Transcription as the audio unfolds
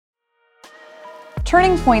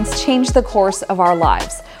Turning points change the course of our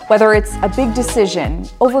lives, whether it's a big decision,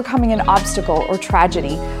 overcoming an obstacle or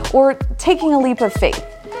tragedy, or taking a leap of faith.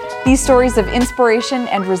 These stories of inspiration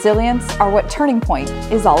and resilience are what Turning Point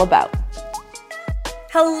is all about.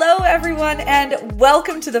 Hello, everyone, and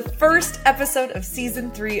welcome to the first episode of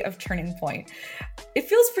Season 3 of Turning Point. It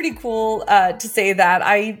feels pretty cool to say that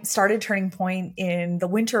I started Turning Point in the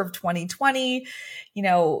winter of 2020,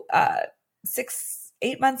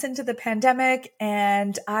 8 months into the pandemic,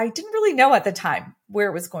 and I didn't really know at the time where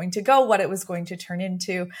it was going to go, what it was going to turn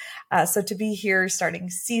into. So to be here starting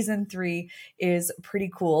Season 3 is pretty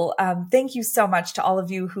cool. Thank you so much to all of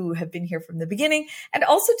you who have been here from the beginning, and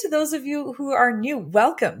also to those of you who are new.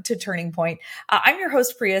 Welcome to Turning Point. I'm your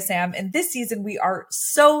host, Priya Sam, and this season we are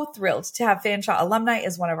so thrilled to have Fanshawe Alumni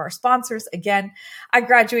as one of our sponsors. Again, I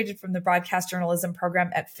graduated from the broadcast journalism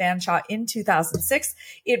program at Fanshawe in 2006.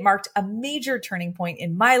 It marked a major turning point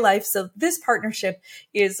in my life, so this partnership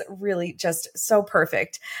is really just so perfect.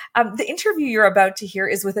 The interview you're about to hear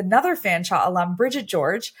is with another Fanshawe alum, Bridget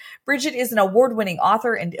George. Bridget is an award-winning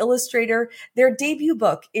author and illustrator. Their debut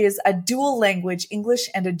book is a dual-language English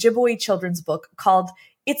and Ojibwe children's book called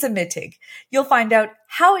It's a Mitig. You'll find out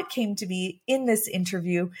how it came to be in this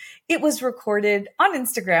interview. It was recorded on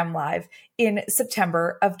Instagram Live in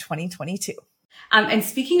September of 2022. And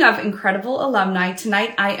speaking of incredible alumni,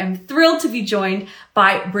 tonight I am thrilled to be joined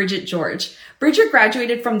by Bridget George. Bridget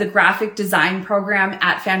graduated from the graphic design program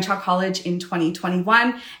at Fanshawe College in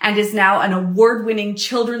 2021 and is now an award-winning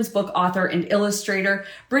children's book author and illustrator.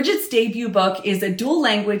 Bridget's debut book is a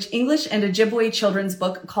dual-language English and Ojibwe children's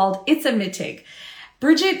book called It's a Mitig.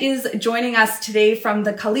 Bridget is joining us today from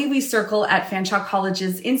the Kaliwi Circle at Fanshawe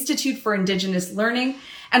College's Institute for Indigenous Learning.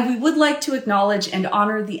 And we would like to acknowledge and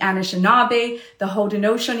honor the Anishinaabe, the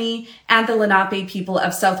Haudenosaunee, and the Lenape people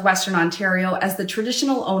of Southwestern Ontario as the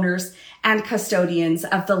traditional owners and custodians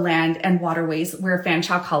of the land and waterways where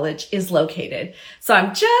Fanshawe College is located. So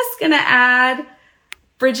I'm just going to add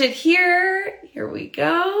Bridget here. Here we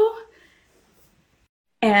go.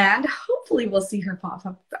 And hopefully we'll see her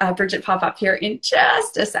Bridget pop up here in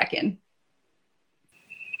just a second.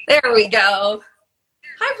 There we go.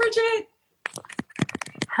 Hi, Bridget.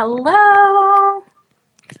 Hello.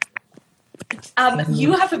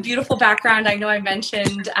 You have a beautiful background. I know I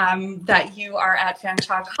mentioned that you are at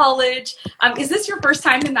Fanshawe College. Is this your first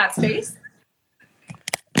time in that space?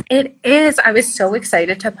 It is. I was so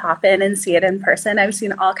excited to pop in and see it in person. I've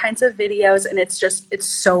seen all kinds of videos and it's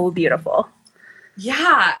so beautiful.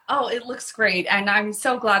 Yeah. Oh, it looks great. And I'm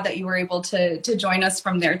so glad that you were able to join us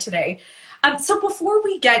from there today. So before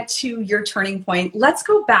we get to your turning point, let's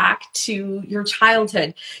go back to your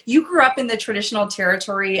childhood. You grew up in the traditional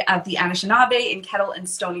territory of the Anishinaabe in Kettle and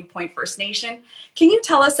Stony Point First Nation. Can you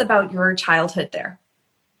tell us about your childhood there?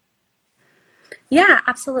 Yeah,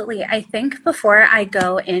 absolutely. I think before I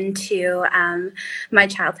go into my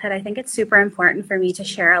childhood, I think it's super important for me to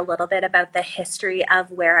share a little bit about the history of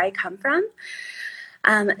where I come from.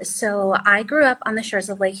 So I grew up on the shores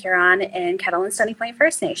of Lake Huron in Kettle and Stony Point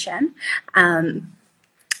First Nation.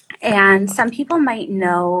 And some people might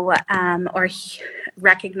know or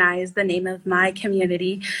recognize the name of my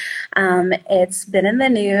community. It's been in the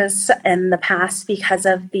news in the past because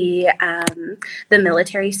of the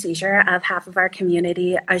military seizure of half of our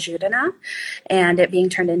community, Ajudana, and it being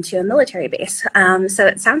turned into a military base. So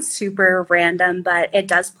it sounds super random, but it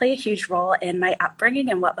does play a huge role in my upbringing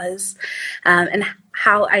and what was and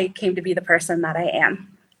how I came to be the person that I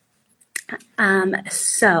am.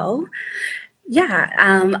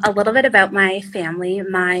 A little bit about my family.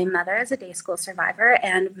 My mother is a day school survivor,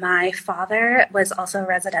 and my father was also a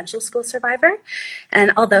residential school survivor.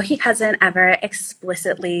 And although he hasn't ever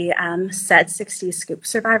explicitly said 60s scoop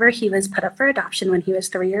survivor, he was put up for adoption when he was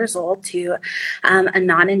 3 years old to a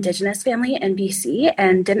non-Indigenous family in BC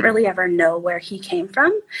and didn't really ever know where he came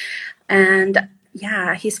from. And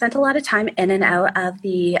yeah, he spent a lot of time in and out of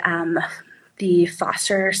the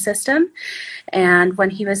foster system. And when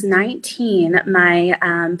he was 19, my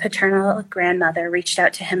paternal grandmother reached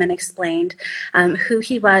out to him and explained who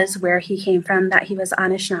he was, where he came from, that he was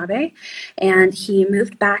Anishinaabe. And he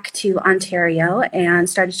moved back to Ontario and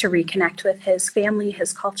started to reconnect with his family,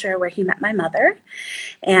 his culture, where he met my mother.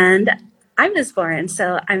 And I was born,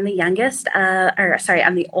 so I'm the I'm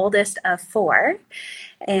the oldest of four.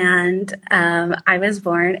 And I was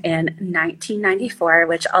born in 1994,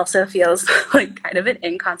 which also feels like kind of an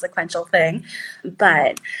inconsequential thing.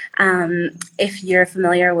 But if you're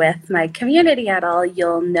familiar with my community at all,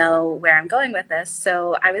 you'll know where I'm going with this.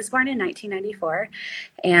 So I was born in 1994.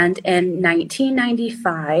 And in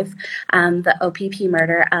 1995, the OPP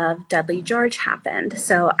murder of Dudley George happened.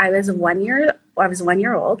 So I was 1 year I was 1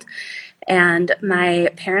 year old. And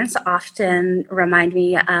my parents often remind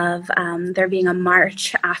me of there being a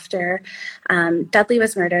march after Dudley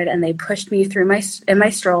was murdered, and they pushed me through in my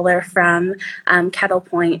stroller from Kettle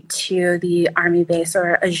Point to the Army base,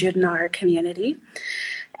 or Ajudnar community.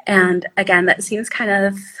 And again, that seems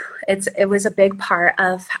it was a big part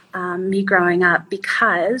of me growing up,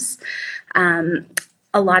 because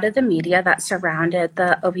a lot of the media that surrounded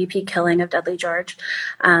the OPP killing of Dudley George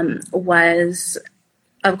was,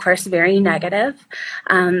 of course, very negative.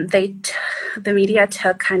 The media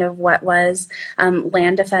took kind of what was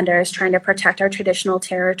land defenders trying to protect our traditional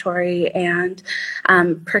territory and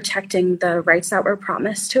protecting the rights that were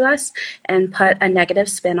promised to us, and put a negative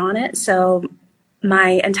spin on it. So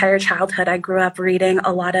my entire childhood, I grew up reading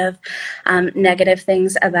a lot of negative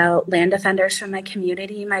things about land defenders from my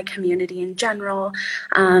community in general.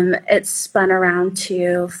 It spun around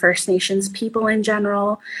to First Nations people in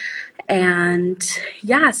general. And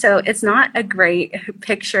yeah, so it's not a great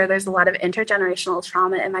picture. There's a lot of intergenerational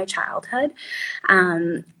trauma in my childhood,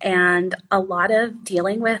 and a lot of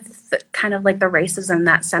dealing with kind of like the racism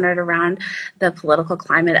that centered around the political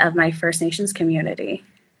climate of my First Nations community.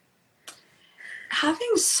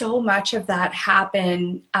 Having so much of that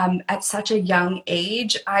happen at such a young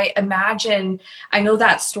age, I know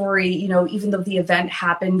that story, even though the event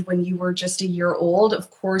happened when you were just a year old,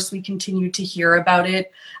 of course, we continue to hear about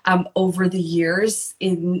it over the years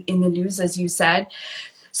in the news, as you said.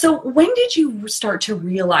 So when did you start to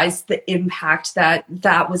realize the impact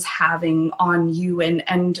that was having on you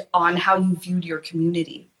and on how you viewed your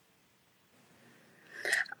community?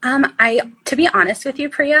 To be honest with you,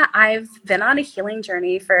 Priya, I've been on a healing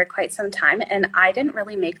journey for quite some time, and I didn't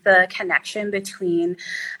really make the connection between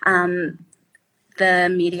the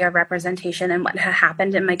media representation and what had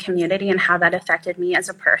happened in my community and how that affected me as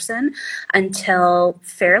a person until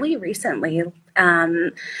fairly recently.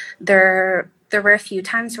 There were a few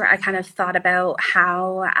times where I kind of thought about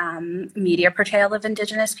how media portrayal of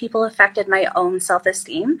Indigenous people affected my own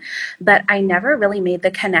self-esteem, but I never really made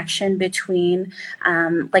the connection between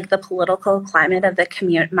like the political climate of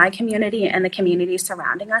my community and the community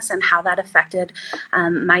surrounding us, and how that affected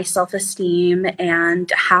my self-esteem and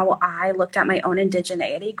how I looked at my own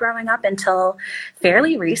indigeneity growing up until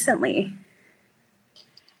fairly recently.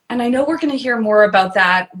 And I know we're going to hear more about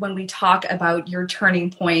that when we talk about your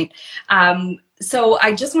turning point. So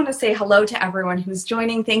I just want to say hello to everyone who's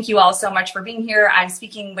joining. Thank you all so much for being here. I'm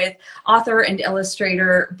speaking with author and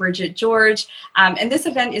illustrator Bridget George. And this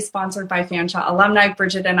event is sponsored by Fanshawe Alumni.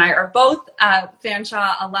 Bridget and I are both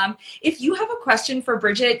Fanshawe alum. If you have a question for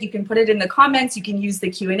Bridget, you can put it in the comments. You can use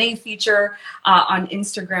the Q&A feature on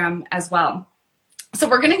Instagram as well. So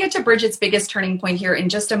we're going to get to Bridget's biggest turning point here in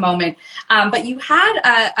just a moment. But you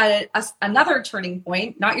had another turning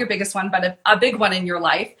point, not your biggest one, but a big one in your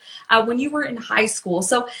life when you were in high school.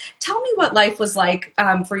 So tell me what life was like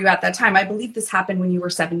for you at that time. I believe this happened when you were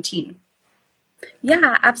 17.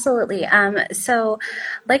 Yeah, absolutely. So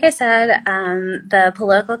like I said, the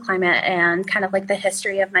political climate and kind of like the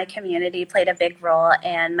history of my community played a big role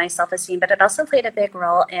in my self-esteem, but it also played a big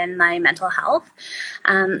role in my mental health.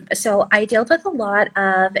 So I dealt with a lot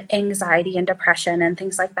of anxiety and depression and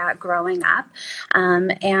things like that growing up.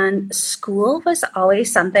 And school was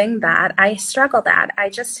always something that I struggled at. I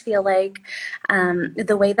just feel like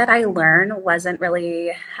the way that I learn wasn't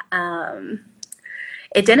really...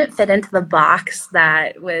 it didn't fit into the box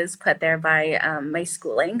that was put there by my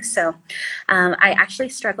schooling. So I actually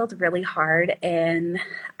struggled really hard in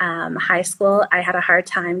high school. I had a hard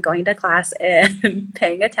time going to class and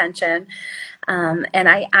paying attention. And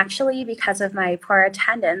I actually, because of my poor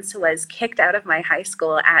attendance, was kicked out of my high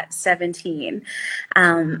school at 17.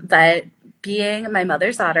 But being my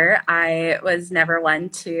mother's daughter, I was never one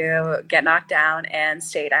to get knocked down and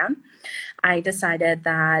stay down. I decided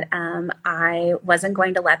that I wasn't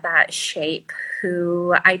going to let that shape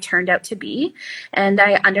who I turned out to be. And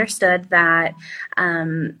I understood that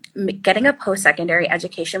getting a post-secondary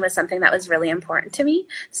education was something that was really important to me.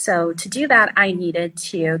 So to do that, I needed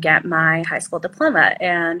to get my high school diploma,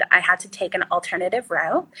 and I had to take an alternative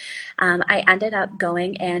route. I ended up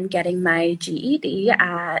going and getting my GED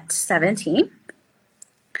at 17.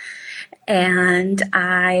 And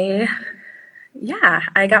I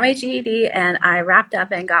got my GED and I wrapped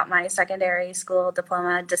up and got my secondary school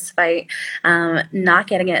diploma despite not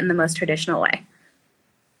getting it in the most traditional way.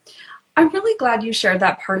 I'm really glad you shared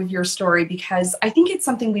that part of your story, because I think it's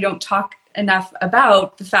something we don't talk enough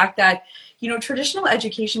about, the fact that, traditional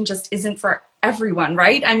education just isn't for everyone,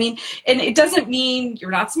 right? I mean, and it doesn't mean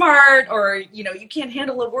you're not smart or, you know, you can't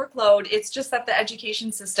handle a workload. It's just that the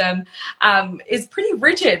education system is pretty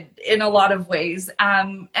rigid in a lot of ways.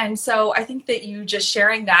 And so I think that you just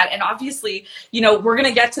sharing that, and obviously, you know, we're going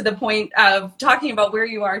to get to the point of talking about where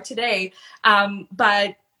you are today.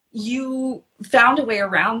 But you found a way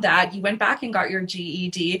around that. You went back and got your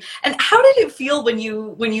GED. And how did it feel when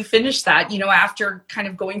you finished that, you know, after kind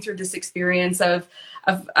of going through this experience of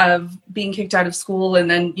being kicked out of school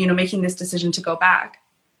and then, you know, making this decision to go back?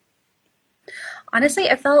 Honestly,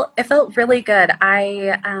 it felt really good.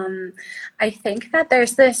 I think that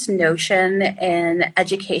there's this notion in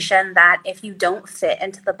education that if you don't fit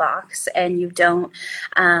into the box and you don't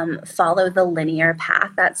follow the linear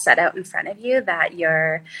path that's set out in front of you, that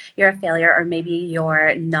you're a failure, or maybe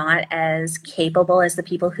you're not as capable as the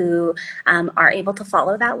people who are able to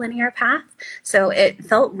follow that linear path. So it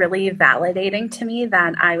felt really validating to me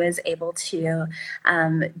that I was able to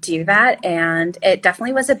do that, and it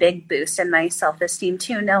definitely was a big boost in my self-esteem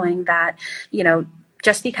too, knowing that, you know,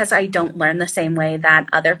 just because I don't learn the same way that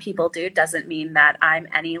other people do doesn't mean that I'm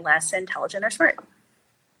any less intelligent or smart.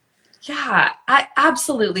 Yeah,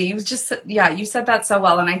 absolutely. It was just, yeah, you said that so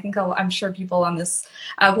well. And I think I'm sure people on this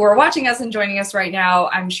who are watching us and joining us right now,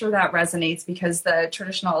 I'm sure that resonates, because the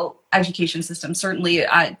traditional education system certainly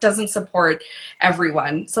doesn't support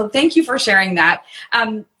everyone. So thank you for sharing that.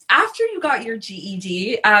 After you got your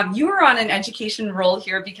GED, you were on an education roll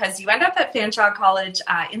here because you end up at Fanshawe College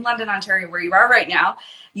in London, Ontario, where you are right now.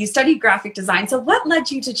 You studied graphic design. So what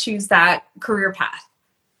led you to choose that career path?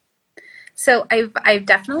 So I've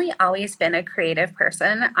definitely always been a creative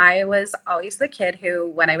person. I was always the kid who,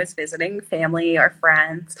 when I was visiting family or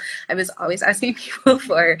friends, I was always asking people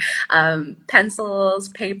for pencils,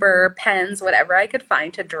 paper, pens, whatever I could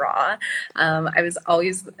find to draw. I was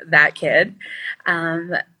always that kid.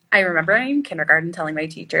 I remember in kindergarten telling my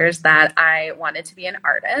teachers that I wanted to be an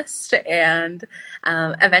artist, and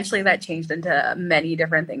eventually that changed into many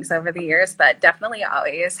different things over the years, but definitely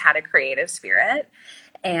always had a creative spirit.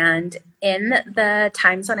 And in the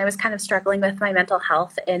times when I was kind of struggling with my mental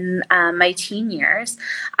health in my teen years,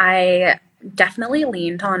 I definitely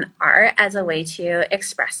leaned on art as a way to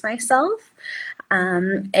express myself.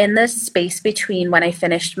 In the space between when I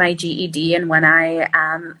finished my GED and when I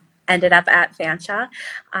ended up at Fanshawe,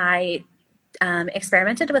 I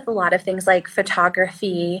experimented with a lot of things like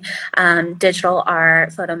photography, digital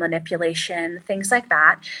art, photo manipulation, things like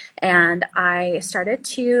that. And I started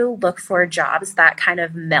to look for jobs that kind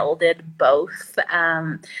of melded both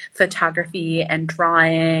photography and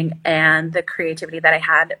drawing and the creativity that I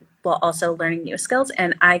had, while also learning new skills.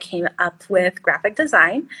 And I came up with graphic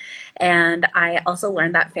design. And I also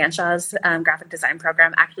learned that Fanshawe's graphic design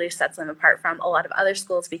program actually sets them apart from a lot of other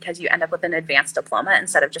schools, because you end up with an advanced diploma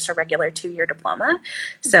instead of just a regular 2-year diploma.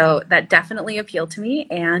 So that definitely appealed to me,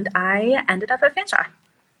 and I ended up at Fanshawe.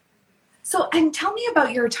 So, and tell me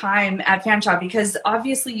about your time at Fanshawe, because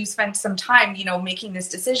obviously you spent some time, you know, making this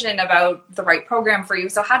decision about the right program for you.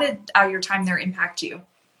 So how did your time there impact you?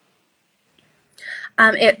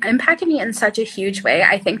 It impacted me in such a huge way.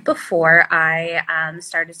 I think before I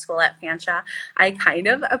started school at Fanshawe, I kind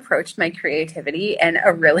of approached my creativity in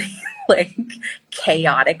a really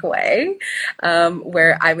chaotic way,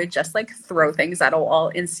 where I would just throw things at a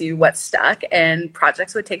wall and see what stuck, and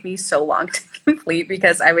projects would take me so long to complete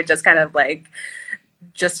because I would just kind of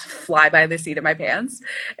just fly by the seat of my pants.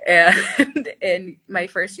 And in my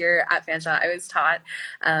first year at Fanshawe, I was taught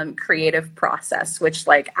creative process, which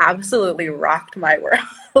absolutely rocked my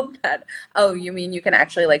world. That, oh, you mean you can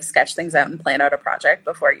actually sketch things out and plan out a project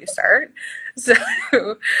before you start? So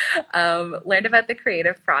learned about the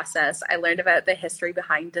creative process. I learned about the history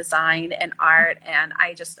behind design and art, and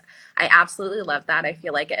I absolutely love that. I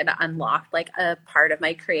feel like it unlocked a part of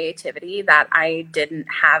my creativity that I didn't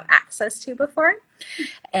have access to before.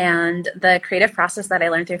 And the creative process that I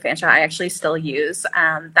learned through Fanshawe, I actually still use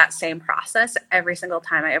that same process every single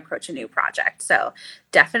time I approach a new project. So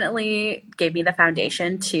definitely gave me the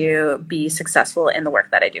foundation to be successful in the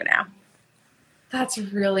work that I do now. That's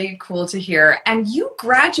really cool to hear. And you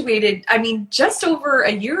graduated, just over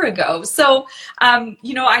a year ago. So, I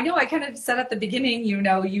know I kind of said at the beginning,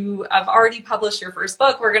 you have already published your first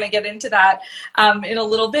book. We're going to get into that in a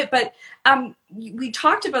little bit. But we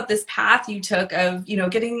talked about this path you took of,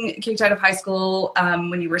 getting kicked out of high school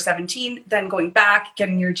when you were 17, then going back,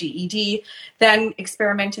 getting your GED, then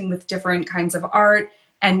experimenting with different kinds of art.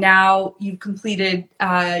 And now you've completed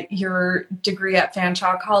your degree at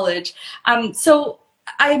Fanshawe College. So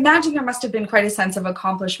I imagine there must have been quite a sense of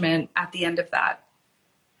accomplishment at the end of that.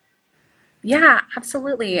 Yeah,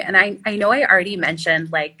 absolutely. And I know I already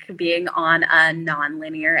mentioned like being on a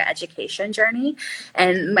nonlinear education journey,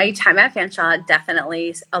 and my time at Fanshawe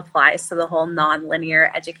definitely applies to the whole nonlinear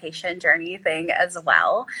education journey thing as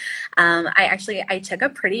well. I took a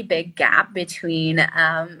pretty big gap between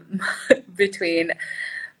between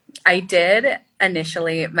I did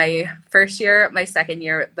initially my first year, my second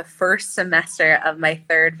year, the first semester of my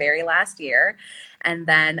third, very last year. And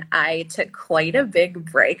then I took quite a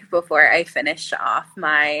big break before I finished off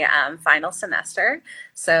my final semester.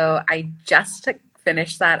 So I just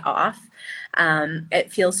finished that off.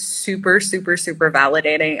 It feels super, super, super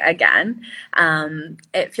validating again.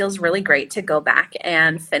 It feels really great to go back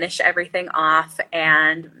and finish everything off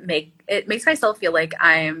and makes myself feel like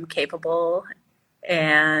I'm capable,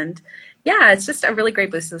 and yeah, it's just a really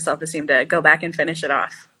great boost of self-esteem to go back and finish it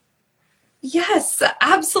off. Yes,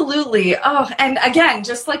 absolutely. Oh, and again,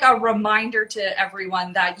 just like a reminder to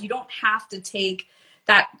everyone that you don't have to take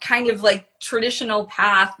that kind of like traditional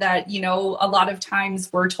path that, you know, a lot of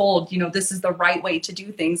times we're told, you know, this is the right way to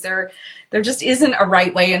do things. There just isn't a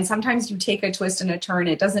right way. And sometimes you take a twist and a turn.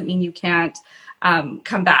 It doesn't mean you can't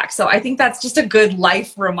come back. So I think that's just a good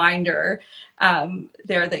life reminder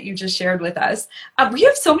there that you just shared with us. We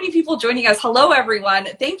have so many people joining us. Hello, everyone.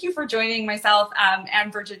 Thank you for joining myself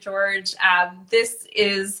and Bridget George. This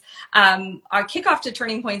is our kickoff to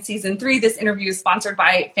Turning Point Season 3. This interview is sponsored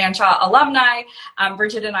by Fanshawe alumni.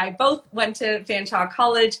 Bridget and I both went to Fanshawe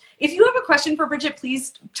College. If you have a question for Bridget,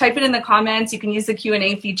 please type it in the comments. You can use the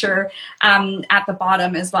Q&A feature at the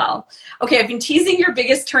bottom as well. Okay, I've been teasing your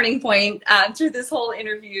biggest turning point through this whole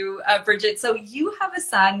interview, Bridget. So you have a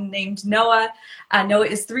son named Noah. Noah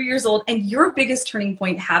is 3 years old, and your biggest turning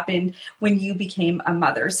point happened when you became a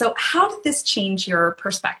mother. So how did this change your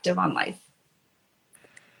perspective on life?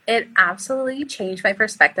 It absolutely changed my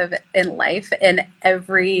perspective in life in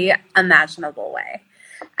every imaginable way.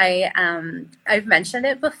 I've mentioned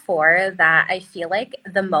it before that I feel like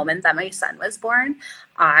the moment that my son was born,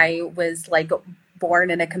 I was like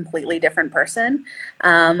born in a completely different person.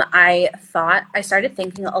 I started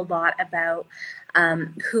thinking a lot about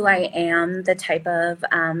who I am, the type of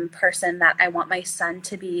person that I want my son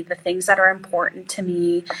to be, the things that are important to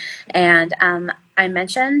me. And I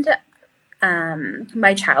mentioned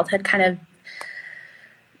my childhood kind of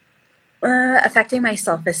affecting my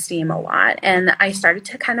self-esteem a lot. And I started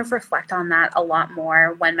to kind of reflect on that a lot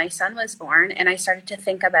more when my son was born. And I started to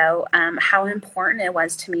think about how important it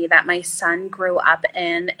was to me that my son grew up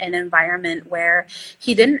in an environment where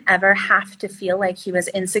he didn't ever have to feel like he was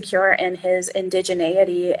insecure in his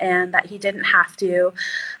indigeneity, and that he didn't have to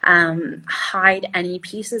hide any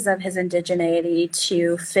pieces of his indigeneity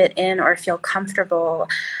to fit in or feel comfortable.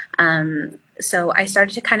 So I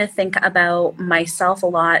started to kind of think about myself a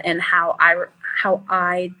lot and how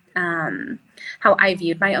I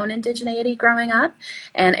viewed my own indigeneity growing up,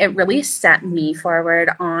 and it really set me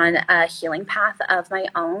forward on a healing path of my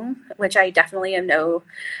own, which I definitely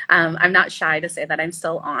I'm not shy to say that I'm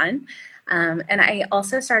still on. And I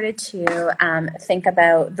also started to think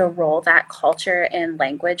about the role that culture and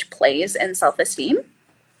language plays in self-esteem.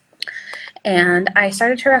 And I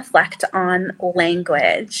started to reflect on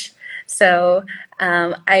language. So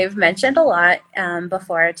I've mentioned a lot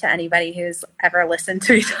before to anybody who's ever listened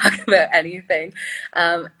to me talk about anything,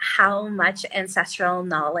 how much ancestral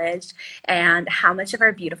knowledge and how much of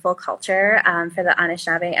our beautiful culture for the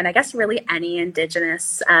Anishinaabe, and I guess really any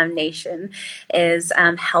Indigenous nation, is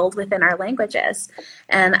held within our languages.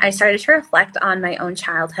 And I started to reflect on my own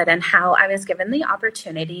childhood and how I was given the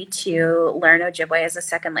opportunity to learn Ojibwe as a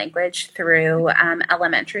second language through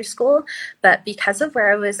elementary school. But because of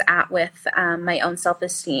where I was at with my own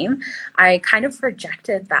self-esteem, I kind of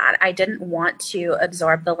rejected that. I didn't want to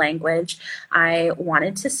absorb the language. I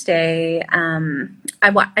wanted to stay, I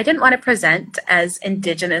didn't want to present as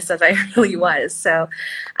Indigenous as I really was. So,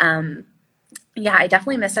 yeah, I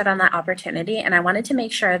definitely missed out on that opportunity. And I wanted to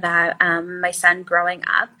make sure that my son growing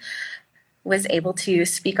up was able to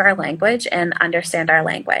speak our language and understand our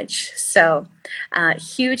language. So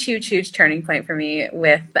huge turning point for me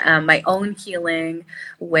with my own healing,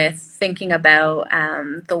 with thinking about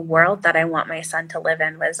the world that I want my son to live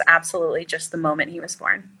in, was absolutely just the moment he was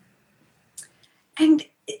born. And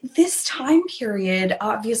this time period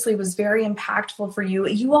obviously was very impactful for you.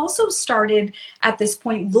 You also started at this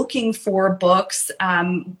point looking for books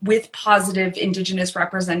with positive Indigenous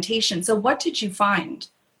representation. So what did you find?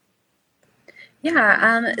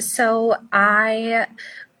 Yeah, so I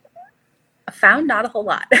found not a whole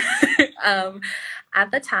lot. At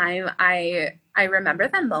the time, I remember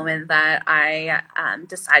the moment that I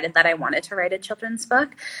decided that I wanted to write a children's book.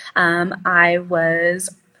 I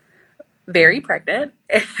was very pregnant,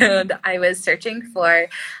 and I was searching for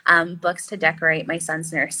books to decorate my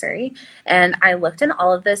son's nursery. And I looked in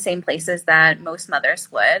all of the same places that most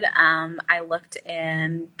mothers would. I looked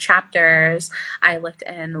in Chapters, I looked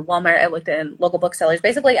in Walmart, I looked in local booksellers,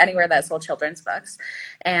 basically anywhere that sold children's books.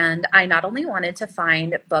 And I not only wanted to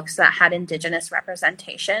find books that had Indigenous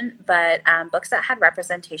representation, but books that had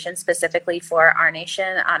representation specifically for our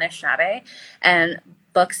nation, Anishinaabe, and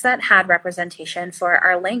books that had representation for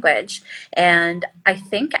our language. And I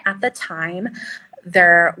think at the time,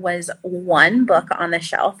 there was one book on the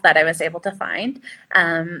shelf that I was able to find.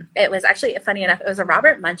 It was actually, funny enough, it was a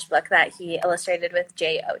Robert Munch book that he illustrated with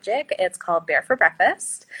Jay Ojic. It's called Bear for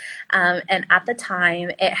Breakfast. And at the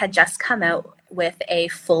time, it had just come out with a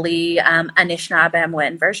fully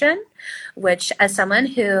Anishinaabe version, which, as someone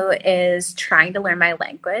who is trying to learn my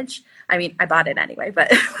language, I mean, I bought it anyway,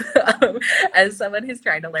 but as someone who's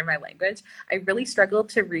trying to learn my language, I really struggled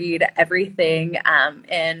to read everything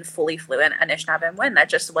in fully fluent Anishinaabe. That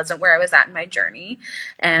just wasn't where I was at in my journey.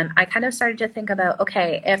 And I kind of started to think about,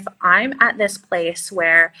 okay, if I'm at this place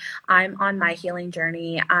where I'm on my healing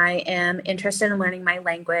journey, I am interested in learning my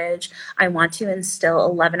language, I want to instill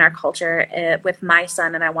a love in our culture with my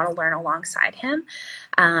son, and I want to learn alongside him.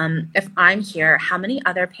 If I'm here, how many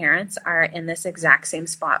other parents are in this exact same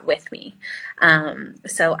spot with me?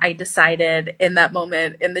 So I decided in that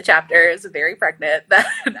moment in the chapters, very pregnant, that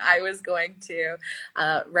I was going to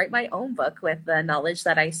write my own book with the knowledge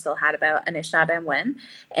that I still had about Anishinaabe and Win,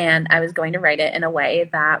 and I was going to write it in a way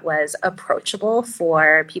that was approachable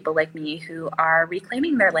for people like me who are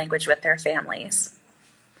reclaiming their language with their families.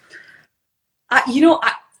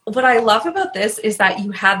 What I love about this is that you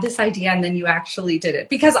had this idea and then you actually did it.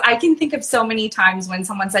 Because I can think of so many times when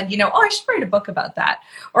someone said, I should write a book about that.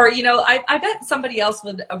 Or, I bet somebody else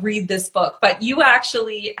would read this book, but you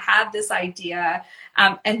actually had this idea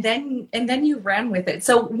and then you ran with it.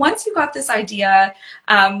 So once you got this idea,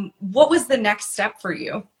 what was the next step for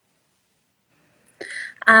you?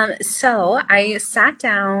 So I sat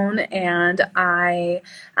down and I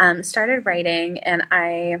started writing, and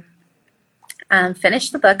I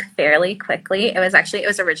finished the book fairly quickly. It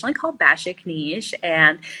was originally called Bashik Nish,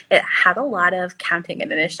 and it had a lot of counting in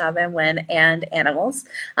Anishinaabe and animals.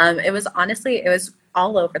 It was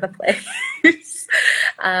all over the place.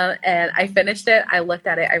 And I finished it. I looked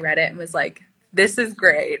at it, I read it, and was like, this is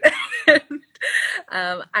great.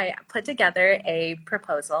 I put together a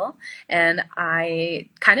proposal, and I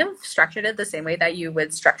kind of structured it the same way that you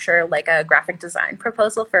would structure like a graphic design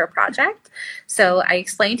proposal for a project. So I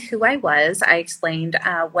explained who I was. I explained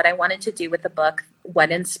what I wanted to do with the book,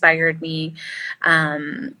 what inspired me,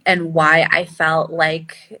 and why I felt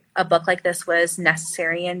like a book like this was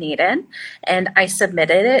necessary and needed. And I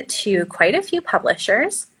submitted it to quite a few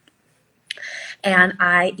publishers. And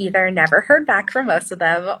I either never heard back from most of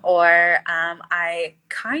them, or I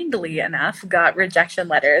kindly enough got rejection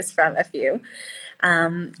letters from a few.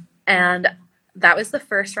 And that was the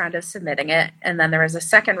first round of submitting it. And then there was a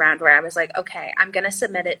second round where I was like, okay, I'm going to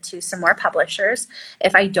submit it to some more publishers.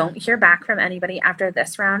 If I don't hear back from anybody after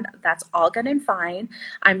this round, that's all good and fine.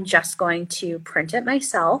 I'm just going to print it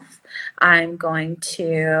myself. I'm going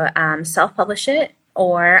to self-publish it,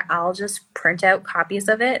 or I'll just print out copies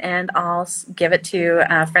of it and I'll give it to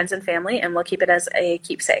friends and family, and we'll keep it as a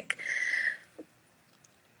keepsake.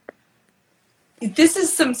 This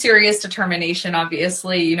is some serious determination,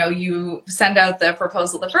 obviously. You send out the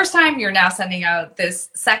proposal the first time, you're now sending out this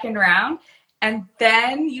second round, and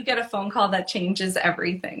then you get a phone call that changes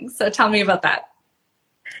everything. So tell me about that.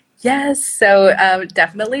 Yes, so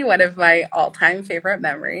definitely one of my all-time favorite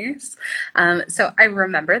memories. So I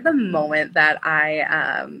remember the moment that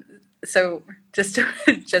so just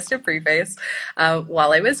to preface,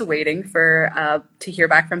 while I was waiting for to hear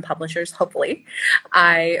back from publishers, hopefully,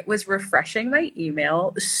 I was refreshing my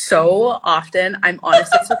email so often. I'm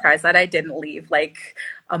honestly surprised that I didn't leave like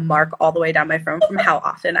a mark all the way down my phone from how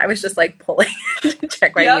often I was just like pulling to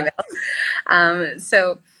check my email.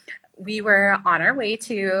 So we were on our way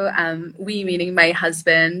to, we meaning my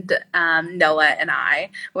husband, Noah, and I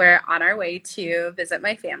were on our way to visit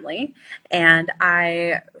my family, and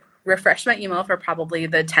I refreshed my email for probably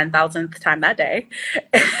the 10,000th time that day.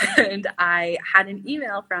 And I had an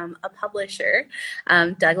email from a publisher,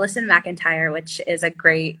 Douglas and McIntyre, which is a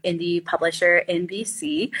great indie publisher in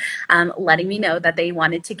BC, letting me know that they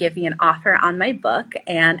wanted to give me an offer on my book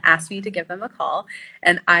and asked me to give them a call.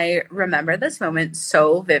 And I remember this moment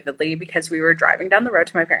so vividly because we were driving down the road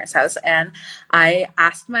to my parents' house, and I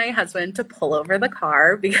asked my husband to pull over the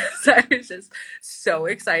car because I was just so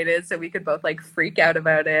excited so we could both like freak out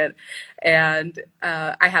about it. it. And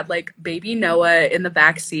I had like baby Noah in the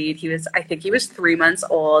back seat. I think he was 3 months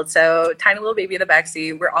old. So tiny little baby in the back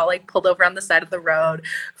seat. We're all like pulled over on the side of the road,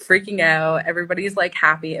 freaking out. Everybody's like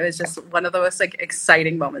happy. It was just one of the most like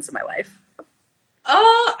exciting moments of my life.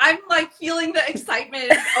 Oh, I'm like feeling the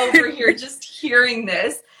excitement over here just hearing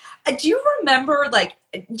this. Do you remember, like,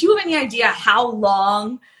 do you have any idea how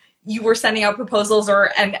long you were sending out proposals,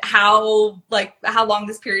 and how long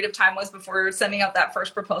this period of time was before sending out that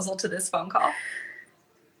first proposal to this phone call?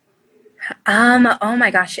 Oh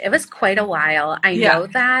my gosh, it was quite a while. I know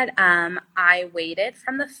that I waited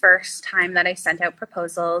from the first time that I sent out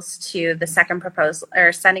proposals to the second proposal,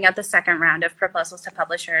 or sending out the second round of proposals to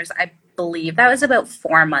publishers. I believe that was about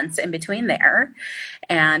 4 months in between there.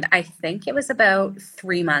 And I think it was about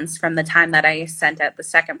 3 months from the time that I sent out the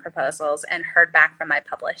second proposals and heard back from my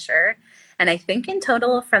publisher. And I think in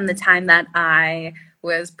total, from the time that I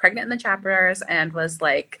was pregnant in the chapters and was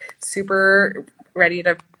like super ready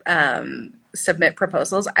to submit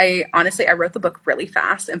proposals, I wrote the book really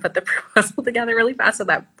fast and put the proposal together really fast. So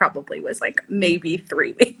that probably was like maybe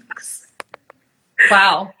 3 weeks.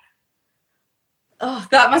 Wow. Oh,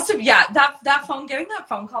 that must have, getting that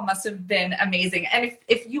phone call must have been amazing. And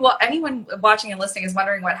if anyone watching and listening is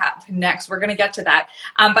wondering what happened next, we're going to get to that.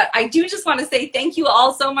 But I do just want to say thank you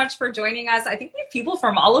all so much for joining us. I think we have people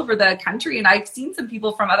from all over the country, and I've seen some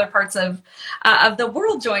people from other parts of the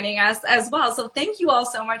world joining us as well. So thank you all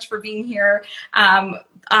so much for being here.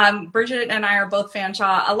 Bridget and I are both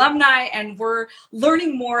Fanshawe alumni, and we're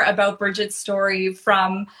learning more about Bridget's story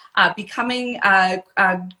from becoming a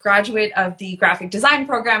graduate of the graphic design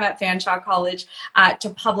program at Fanshawe College to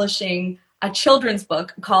publishing a children's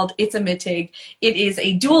book called It's a Mitig. It is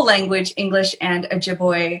a dual language, English and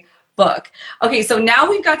Ojibwe book. Okay, so now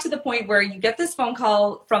we've got to the point where you get this phone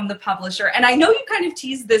call from the publisher. And I know you kind of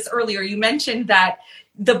teased this earlier. You mentioned that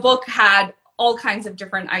the book had all kinds of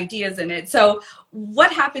different ideas in it. So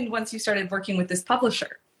what happened once you started working with this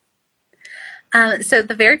publisher? So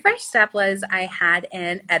the very first step was I had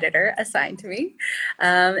an editor assigned to me,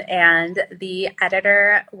 and the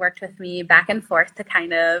editor worked with me back and forth to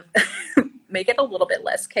kind of make it a little bit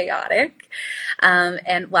less chaotic.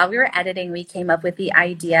 And while we were editing, we came up with the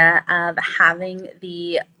idea of having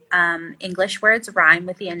the English words rhyme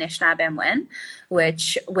with the Anishinaabe,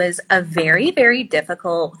 which was a very, very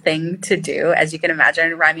difficult thing to do. As you can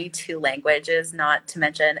imagine, rhyming 2 languages, not to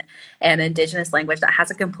mention an Indigenous language that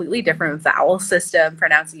has a completely different vowel system,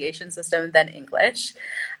 pronunciation system than English.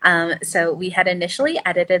 So we had initially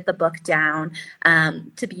edited the book down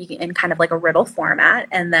to be in kind of like a riddle format.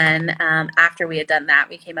 And then after we had done that,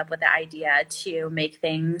 we came up with the idea to make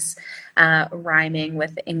things rhyming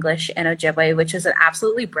with English and Ojibwe, which is an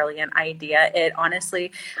absolutely brilliant idea. It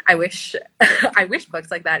honestly, I wish books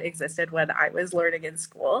like that existed when I was learning in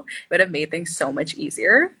school. It would have made things so much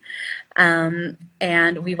easier.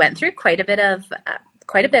 And we went through quite a bit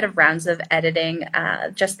of rounds of editing,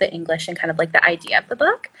 just the English and kind of like the idea of the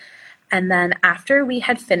book. And then after we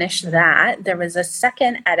had finished that, there was a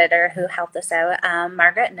second editor who helped us out,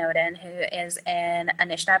 Margaret Noden, who is an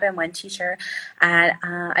Anishinaabe teacher at,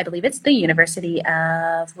 I believe it's the University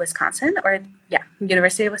of Wisconsin,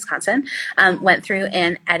 University of Wisconsin, went through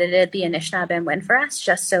and edited the Anishinaabe for us,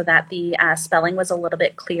 just so that the spelling was a little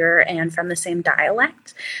bit clearer and from the same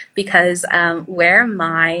dialect, because where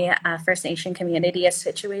my First Nation community is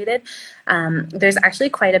situated, there's actually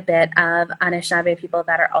quite a bit of Anishinaabe people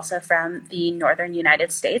that are also from the northern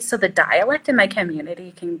United States. So the dialect in my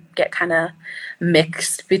community can get kind of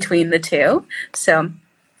mixed between the two. So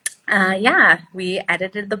we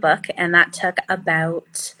edited the book, and that took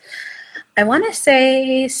about, I want to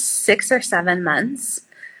say 6 or 7 months.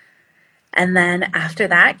 And then after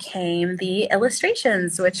that came the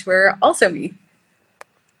illustrations, which were also me.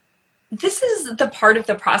 This is the part of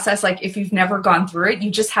the process, like if you've never gone through it, you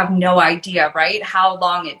just have no idea, right? How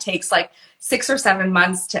long it takes, like 6 or 7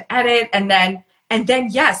 months to edit. And then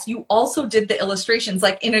yes, you also did the illustrations.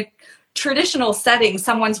 Like in a traditional setting,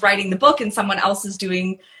 someone's writing the book and someone else is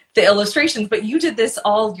doing the illustrations, but you did this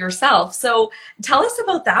all yourself. So tell us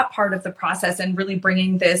about that part of the process and really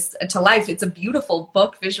bringing this to life. It's a beautiful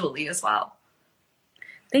book visually as well.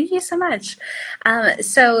 Thank you so much.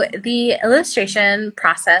 So the illustration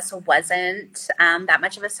process wasn't that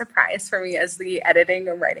much of a surprise for me as the editing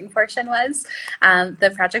and writing portion was.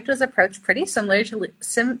 The project was approached pretty similarly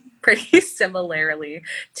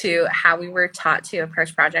to how we were taught to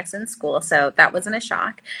approach projects in school. So that wasn't a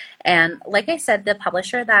shock. And like I said, the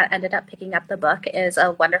publisher that ended up picking up the book is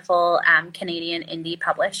a wonderful Canadian indie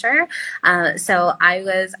publisher. So I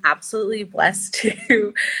was absolutely blessed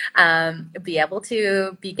to be able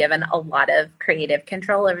to be given a lot of creative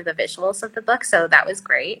control over the visuals of the book. So that was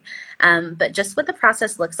great. But just what the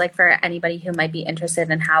process looks like for anybody who might be interested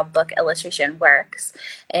in how book illustration works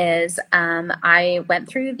is I went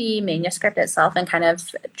through the manuscript itself and kind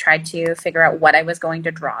of tried to figure out what I was going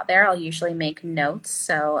to draw there. I'll usually make notes.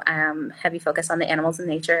 So heavy focus on the animals and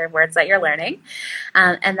nature words that you're learning.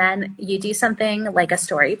 And then you do something like a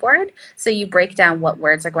storyboard. So you break down what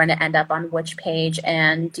words are going to end up on which page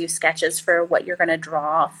and do sketches for what you're going to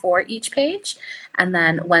draw for each page. And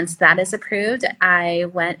then once that is approved, I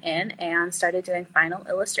went in and started doing final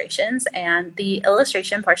illustrations. And the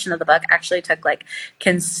illustration portion of the book actually took like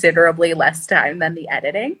considerably less time than the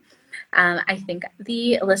editing. I think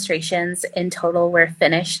the illustrations in total were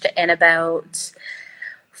finished in about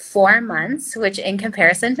 4 months, which in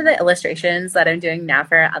comparison to the illustrations that I'm doing now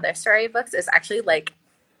for other storybooks is actually like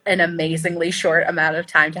an amazingly short amount of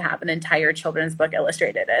time to have an entire children's book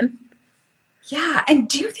illustrated in. Yeah. And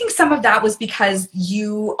do you think some of that was because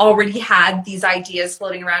you already had these ideas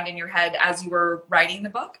floating around in your head as you were writing the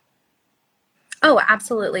book? Oh,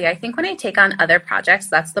 absolutely. I think when I take on other projects,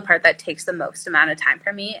 that's the part that takes the most amount of time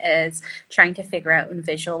for me is trying to figure out and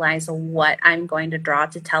visualize what I'm going to draw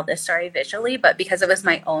to tell this story visually. But because it was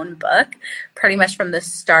my own book, pretty much from the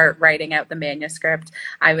start, writing out the manuscript,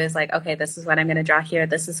 I was like, okay, this is what I'm going to draw here.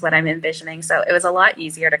 This is what I'm envisioning. So it was a lot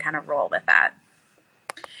easier to kind of roll with that.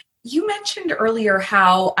 You mentioned earlier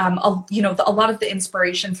how, a lot of the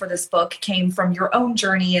inspiration for this book came from your own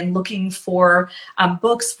journey and looking for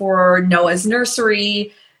books for Noah's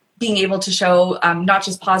nursery, being able to show not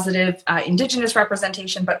just positive Indigenous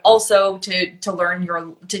representation, but also to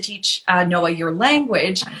teach Noah your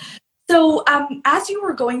language. So as you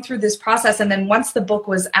were going through this process, and then once the book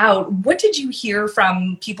was out, what did you hear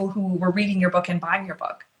from people who were reading your book and buying your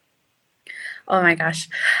book? Oh my gosh.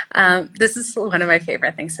 This is one of my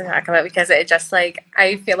favorite things to talk about because it just like,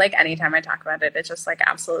 I feel like anytime I talk about it, it just like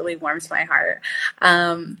absolutely warms my heart.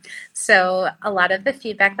 So a lot of the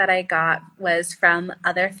feedback that I got was from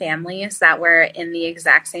other families that were in the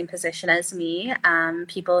exact same position as me,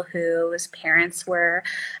 people whose parents were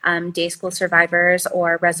day school survivors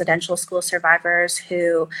or residential school survivors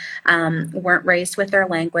who weren't raised with their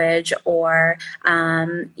language, or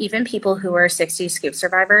even people who were 60s scoop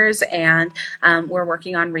survivors and we're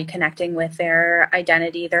working on reconnecting with their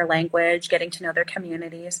identity, their language, getting to know their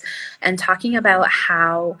communities, and talking about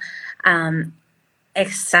how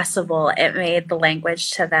accessible it made the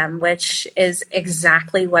language to them, which is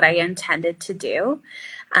exactly what I intended to do.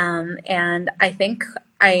 And I think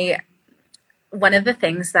one of the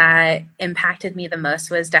things that impacted me the most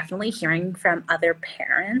was definitely hearing from other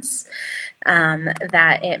parents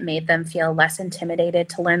that it made them feel less intimidated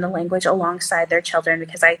to learn the language alongside their children,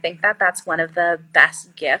 because I think that that's one of the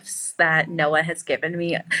best gifts that Noah has given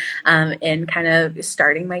me in kind of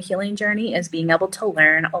starting my healing journey, is being able to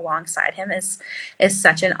learn alongside him is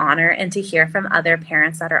such an honor. And to hear from other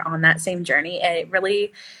parents that are on that same journey,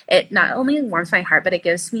 it not only warms my heart, but it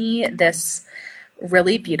gives me this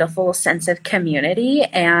really beautiful sense of community,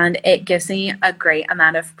 and it gives me a great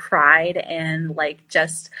amount of pride in like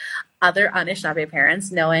just other Anishinaabe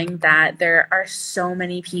parents, knowing that there are so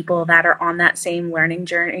many people that are on that same learning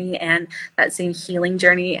journey and that same healing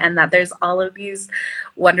journey, and that there's all of these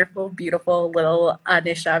wonderful, beautiful little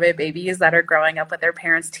Anishinaabe babies that are growing up with their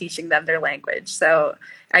parents teaching them their language. So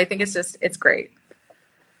I think it's great.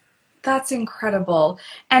 That's incredible.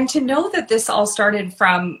 And to know that this all started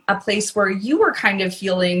from a place where you were kind of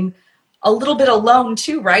feeling a little bit alone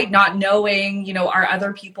too, right? Not knowing, are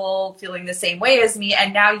other people feeling the same way as me?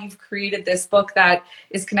 And now you've created this book that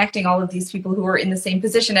is connecting all of these people who are in the same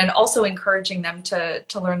position and also encouraging them to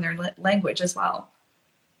learn their language as well.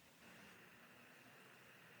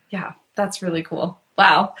 Yeah, that's really cool.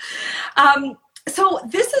 Wow. So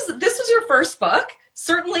this was your first book.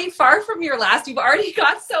 Certainly far from your last. You've already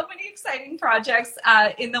got so many exciting projects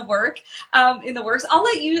in the works. I'll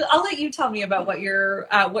let you tell me about what you're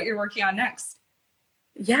working on next.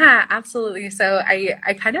 Yeah, absolutely. So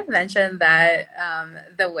I kind of mentioned that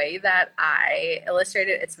the way that I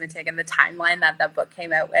illustrated Itzmitig and the timeline that the book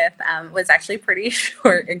came out with was actually pretty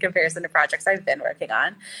short in comparison to projects I've been working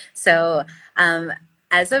on. So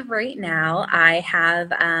As of right now, I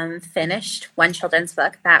have finished one children's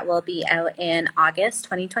book that will be out in August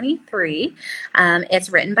 2023. It's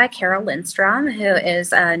written by Carol Lindstrom, who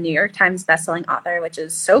is a New York Times bestselling author, which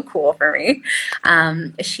is so cool for me.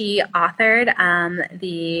 She authored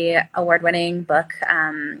the award-winning book,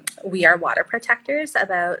 We Are Water Protectors,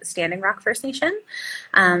 about Standing Rock First Nation.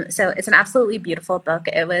 So it's an absolutely beautiful book.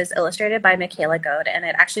 It was illustrated by Michaela Goad, and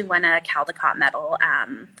it actually won a Caldecott Medal,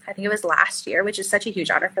 I think it was last year, which is such a huge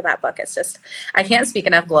honor for that book. It's just, I can't speak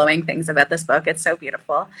enough glowing things about this book. It's so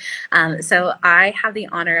beautiful. So I have the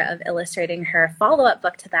honor of illustrating her follow-up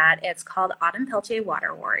book to that. It's called Autumn Peltier,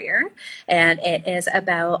 Water Warrior, and it is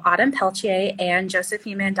about Autumn Peltier and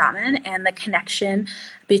Josephine Mandamin and the connection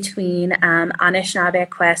between Anishinaabe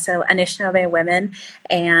Kwe, so Anishinaabe women,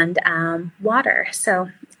 and water. So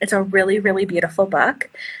it's a really, really beautiful book.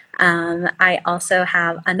 I also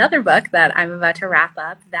have another book that I'm about to wrap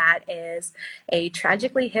up that is a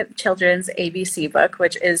Tragically Hip children's ABC book,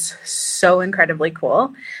 which is so incredibly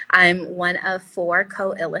cool. I'm one of 4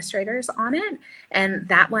 co-illustrators on it, and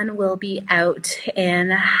that one will be out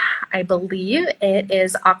in, I believe it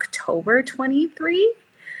is October 23.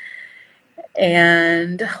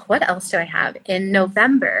 And what else do I have? In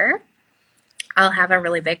November, I'll have a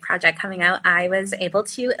really big project coming out. I was able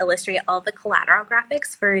to illustrate all the collateral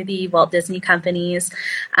graphics for the Walt Disney Company's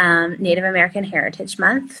Native American Heritage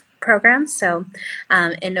Month program. So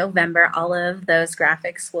in November, all of those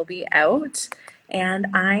graphics will be out. And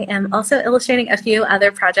I am also illustrating a few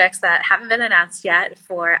other projects that haven't been announced yet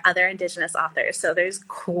for other Indigenous authors. So there's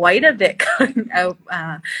quite a bit coming out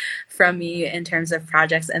from me in terms of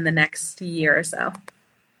projects in the next year or so.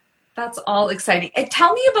 That's all exciting. And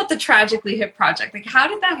tell me about the Tragically Hip project. Like, how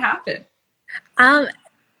did that happen?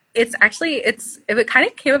 It's actually, it kind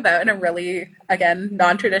of came about in a really, again,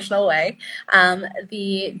 non-traditional way.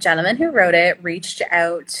 The gentleman who wrote it reached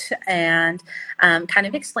out and kind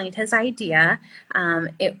of explained his idea.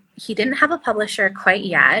 He didn't have a publisher quite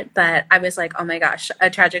yet, but I was like, oh my gosh, a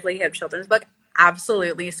Tragically Hip children's book.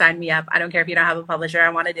 Absolutely, sign me up. I don't care if you don't have a publisher. I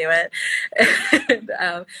want to do it. And,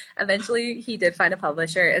 eventually, he did find a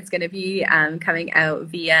publisher. It's going to be coming out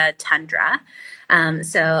via Tundra.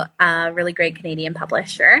 So a really great Canadian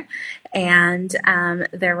publisher. And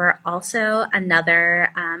there were also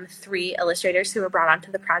another 3 illustrators who were brought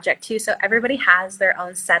onto the project too. So everybody has their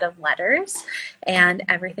own set of letters, and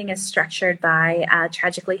everything is structured by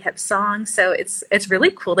Tragically Hip songs. So it's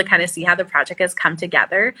really cool to kind of see how the project has come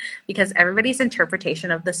together, because everybody's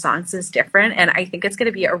interpretation of the songs is different. And I think it's going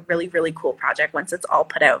to be a really, really cool project once it's all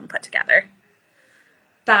put out and put together.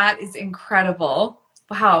 That is incredible.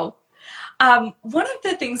 Wow. One of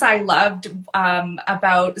the things I loved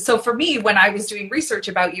so for me, when I was doing research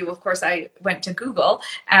about you, of course, I went to Google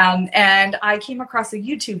and I came across a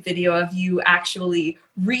YouTube video of you actually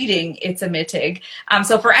reading It's a Mitig.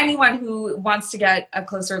 So for anyone who wants to get a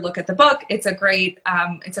closer look at the book, it's a great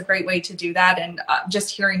way to do that. And just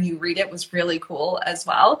hearing you read it was really cool as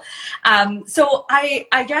well. So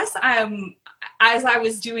I guess as I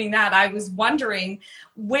was doing that, I was wondering,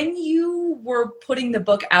 when you were putting the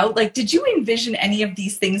book out, like, did you envision any of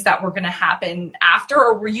these things that were going to happen after,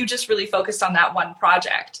 or were you just really focused on that one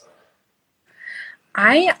project?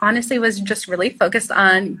 I honestly was just really focused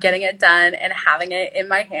on getting it done and having it in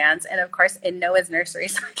my hands, and of course in Noah's nursery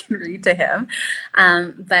so I can read to him.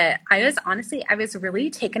 But I was really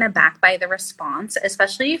taken aback by the response,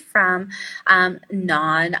 especially from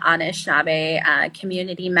non-Anishinaabe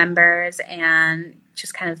community members and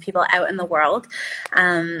just kind of people out in the world.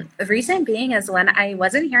 The reason being is when I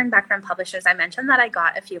wasn't hearing back from publishers, I mentioned that I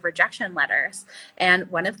got a few rejection letters. And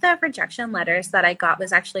one of the rejection letters that I got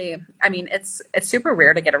was actually, I mean, it's super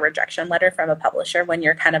rare to get a rejection letter from a publisher when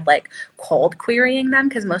you're kind of like cold querying them,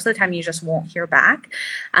 because most of the time you just won't hear back.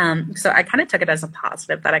 So I kind of took it as a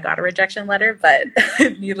positive that I got a rejection letter, but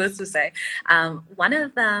needless to say, one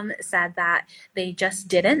of them said that they just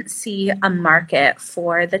didn't see a market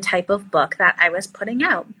for the type of book that I was putting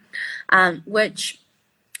out, which,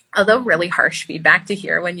 although really harsh feedback to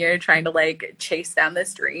hear when you're trying to like chase down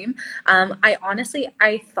this dream, I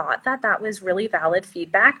thought that was really valid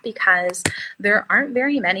feedback, because there aren't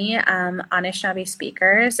very many Anishinaabe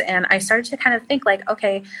speakers. And I started to kind of think like,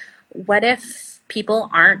 okay, what if people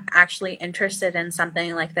aren't actually interested in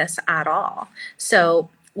something like this at all? So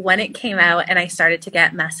when it came out and I started to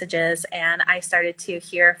get messages and I started to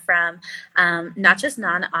hear from not just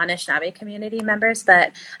non-Anishinaabe community members,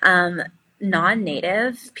 but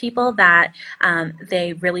non-native people that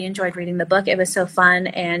they really enjoyed reading the book. It was so fun,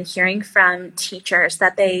 and hearing from teachers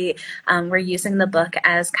that they were using the book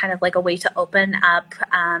as kind of like a way to open up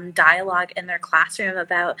dialogue in their classroom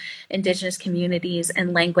about Indigenous communities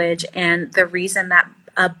and language, and the reason that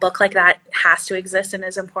a book like that has to exist and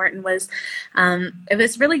is important was it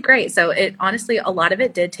was really great. So it honestly, a lot of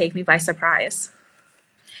it did take me by surprise.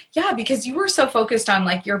 Yeah, because you were so focused on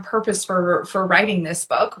like your purpose for writing this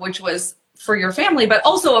book, which was for your family, but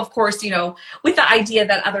also, of course, with the idea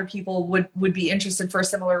that other people would be interested for a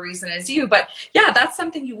similar reason as you. But yeah, that's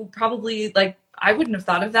something you would probably like. I wouldn't have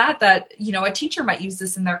thought of that a teacher might use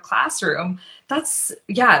this in their classroom. That's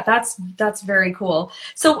very cool.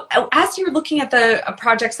 So as you're looking at the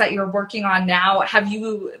projects that you're working on now, have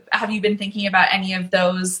you been thinking about any of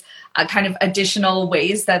those kind of additional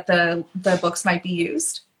ways that the books might be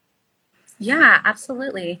used? Yeah,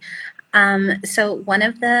 absolutely. So one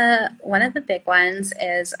of the big ones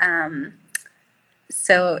is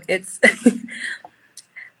so it's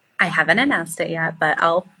I haven't announced it yet, but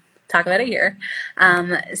I'll talk about it here.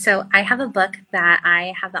 So I have a book that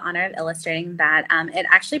I have the honor of illustrating that it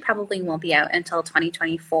actually probably won't be out until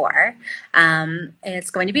 2024.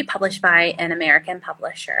 It's going to be published by an American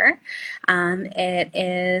publisher. It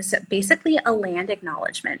is basically a land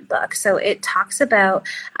acknowledgement book. So it talks about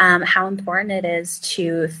how important it is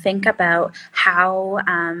to think about how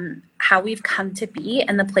we've come to be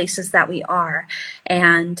and the places that we are,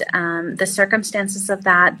 and the circumstances of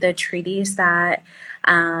that, the treaties that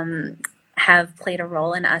have played a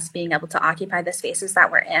role in us being able to occupy the spaces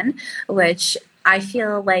that we're in, which I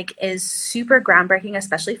feel like is super groundbreaking,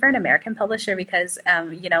 especially for an American publisher, because,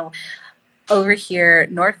 over here,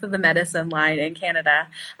 north of the Medicine Line in Canada,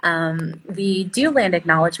 we do land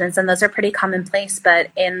acknowledgements, and those are pretty commonplace, but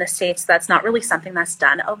in the States, that's not really something that's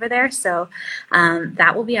done over there. So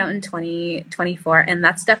that will be out in 2024, and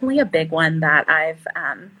that's definitely a big one that I've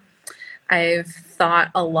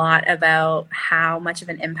thought a lot about how much of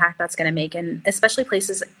an impact that's going to make in especially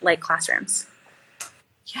places like classrooms.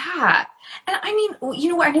 Yeah. And I mean,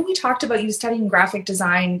 I know we talked about you studying graphic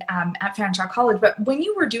design at Fanshawe College, but when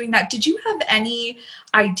you were doing that, did you have any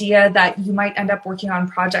idea that you might end up working on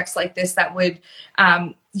projects like this that would,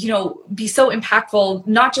 be so impactful,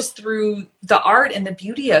 not just through the art and the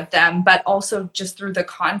beauty of them, but also just through the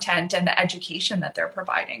content and the education that they're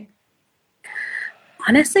providing?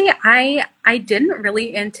 Honestly, I didn't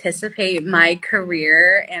really anticipate my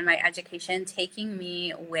career and my education taking me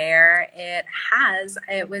where it has.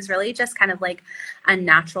 It was really just kind of like a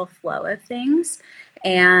natural flow of things,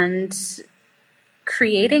 and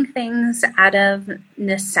creating things out of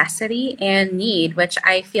necessity and need, which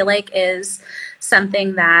I feel like is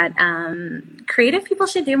something that creative people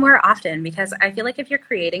should do more often, because I feel like if you're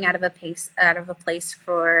creating out of a place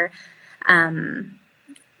for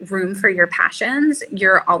room for your passions,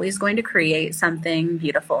 you're always going to create something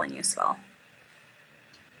beautiful and useful.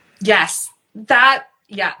 Yes, that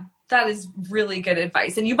is really good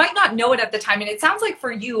advice. And you might not know it at the time. And it sounds like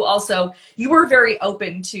for you also, you were very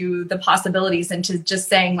open to the possibilities and to just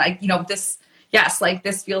saying like, this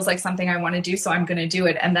feels like something I want to do, so I'm going to do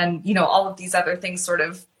it. And then, all of these other things sort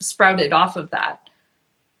of sprouted off of that.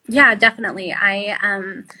 Yeah, definitely.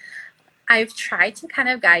 I've tried to kind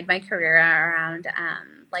of guide my career around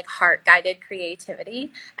like heart-guided creativity.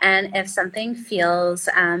 And if something feels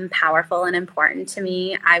powerful and important to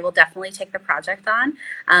me, I will definitely take the project on.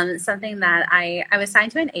 Something that I was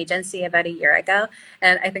signed to an agency about a year ago,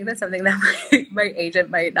 and I think that's something that my agent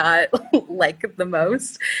might not like the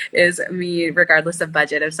most is me, regardless of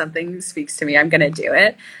budget, if something speaks to me, I'm going to do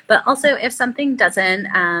it. But also if something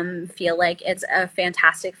doesn't feel like it's a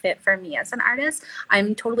fantastic fit for me as an artist,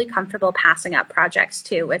 I'm totally comfortable passing up projects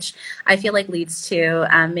too, which I feel like leads to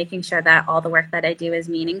making sure that all the work that I do is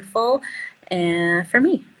meaningful for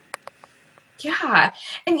me. Yeah.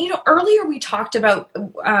 And, earlier we talked about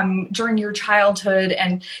during your childhood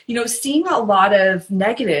and, seeing a lot of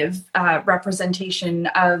negative representation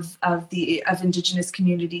of Indigenous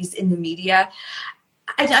communities in the media.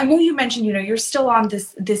 I know you mentioned, you're still on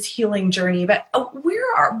this healing journey, but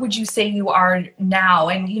would you say you are now?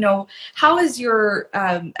 And, how has your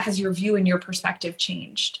view and your perspective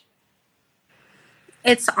changed?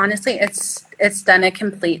 It's honestly, it's done a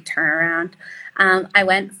complete turnaround. I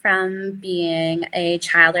went from being a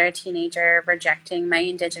child or a teenager, rejecting my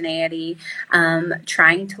indigeneity,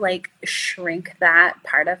 trying to like shrink that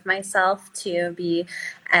part of myself to be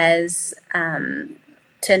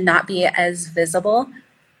to not be as visible.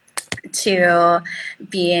 to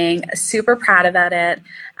being super proud about it.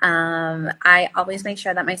 I always make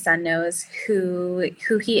sure that my son knows who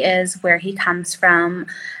he is, where he comes from,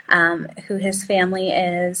 who his family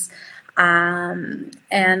is. And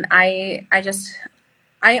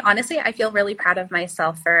I honestly, I feel really proud of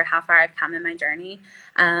myself for how far I've come in my journey.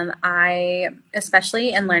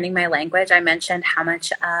 Especially in learning my language, I mentioned how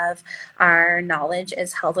much of our knowledge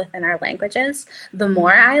is held within our languages. The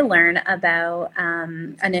more I learn about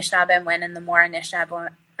Anishinaabemowin, and the more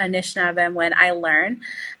Anishinaabemowin I learn,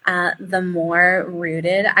 the more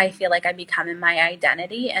rooted I feel like I become in my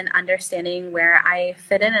identity and understanding where I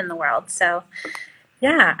fit in the world. So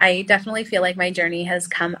yeah, I definitely feel like my journey has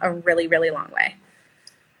come a really, really long way.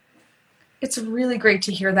 It's really great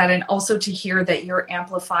to hear that, and also to hear that you're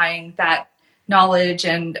amplifying that knowledge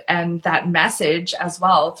and that message as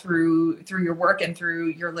well through your work and through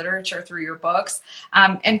your literature, through your books,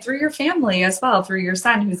 and through your family as well, through your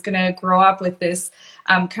son, who's going to grow up with this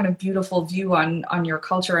kind of beautiful view on your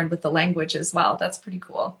culture and with the language as well. That's pretty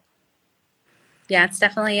cool. Yeah, it's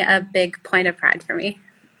definitely a big point of pride for me.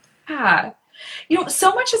 Yeah.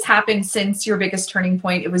 So much has happened since your biggest turning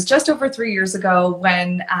point. It was just over 3 years ago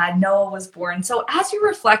when Noah was born. So as you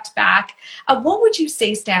reflect back, what would you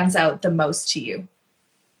say stands out the most to you?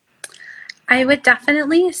 I would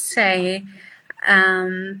definitely say,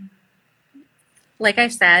 like I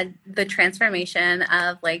said, the transformation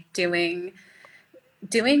of like doing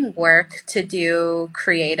work to do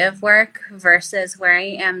creative work versus where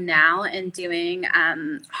I am now and doing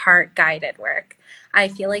heart-guided work. I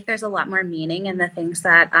feel like there's a lot more meaning in the things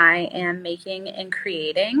that I am making and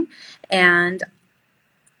creating. And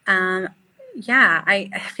I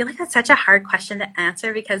feel like that's such a hard question to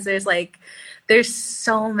answer because there's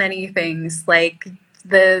so many things. Like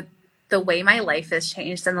the way my life has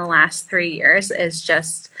changed in the last 3 years is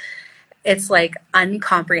just, it's like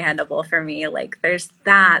uncomprehendable for me. Like there's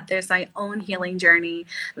my own healing journey.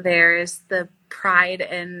 There's the pride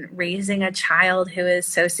in raising a child who is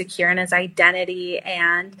so secure in his identity.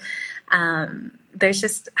 And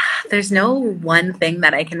there's no one thing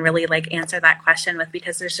that I can really like answer that question with,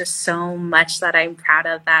 because there's just so much that I'm proud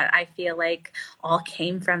of that I feel like all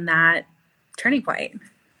came from that turning point.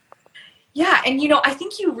 Yeah. And, I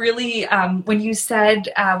think you really, when you said,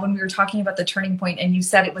 when we were talking about the turning point and you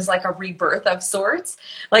said it was like a rebirth of sorts,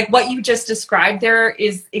 like what you just described there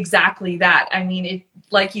is exactly that. I mean, it,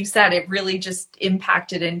 like you said, it really just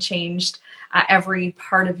impacted and changed every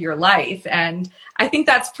part of your life. And I think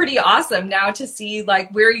that's pretty awesome now to see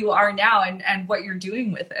like where you are now and what you're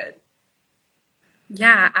doing with it.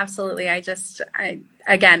 Yeah, absolutely.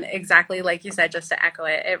 Again, exactly like you said, just to echo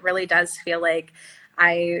it, it really does feel like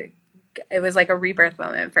it was like a rebirth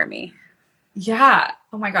moment for me. Yeah.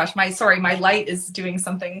 Oh my gosh. My light is doing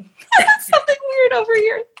something weird over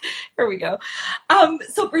here. Here we go.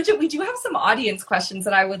 So Bridget, we do have some audience questions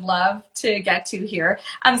that I would love to get to here.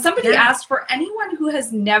 Somebody asked, for anyone who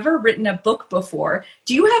has never written a book before,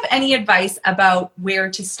 do you have any advice about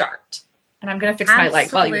where to start? And I'm going to fix my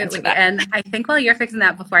light while you answer that. And I think while you're fixing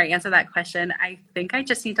that, before I answer that question, I think I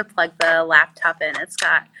just need to plug the laptop in. It's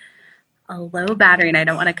got a low battery and I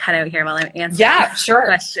don't want to cut out here while I'm answering the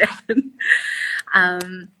question.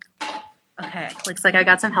 Okay, looks like I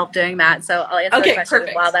got some help doing that. So I'll answer the question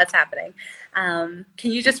while that's happening. Can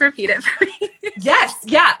you just repeat it for me? Yes.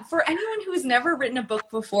 Yeah. For anyone who's never written a book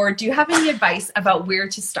before, do you have any advice about where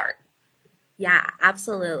to start? Yeah,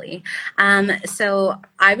 absolutely. So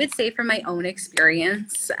I would say from my own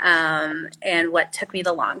experience, and what took me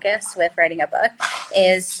the longest with writing a book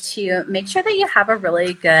is to make sure that you have a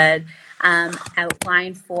really good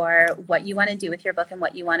outline for what you want to do with your book and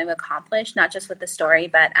what you want to accomplish, not just with the story,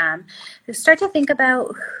 but start to think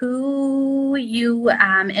about who you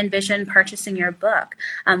envision purchasing your book.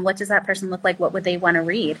 What does that person look like? What would they want to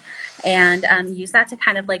read? And use that to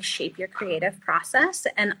kind of like shape your creative process.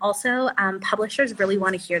 And also publishers really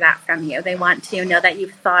want to hear that from you. They want to know that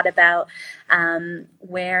you've thought about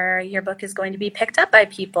where your book is going to be picked up by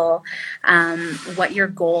people, what your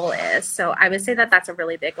goal is. So I would say that that's a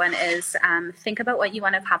really big one, is think about what you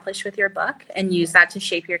want to accomplish with your book and use that to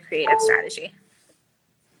shape your creative strategy.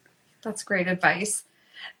 That's great advice.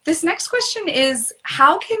 This next question is,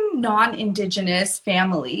 how can non-Indigenous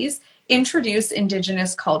families introduce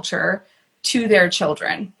Indigenous culture to their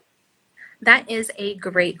children? That is a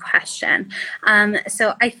great question.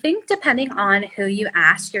 So I think depending on who you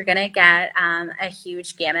ask, you're going to get a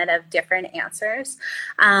huge gamut of different answers.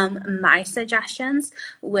 My suggestions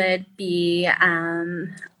would be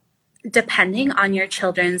depending on your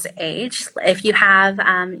children's age, if you have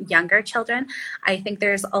younger children, I think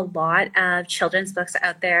there's a lot of children's books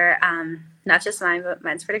out there, not just mine, but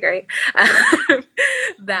mine's pretty great,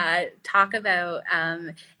 that talk about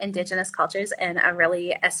Indigenous cultures in a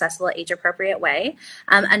really accessible, age-appropriate way.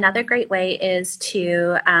 Another great way is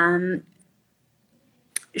to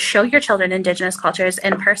show your children Indigenous cultures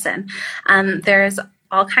in person. There's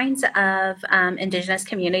all kinds of Indigenous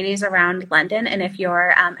communities around London, and if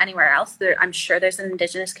you're anywhere else, I'm sure there's an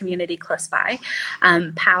Indigenous community close by.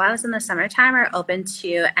 Powwows in the summertime are open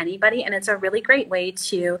to anybody, and it's a really great way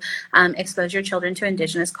to expose your children to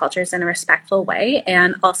Indigenous cultures in a respectful way.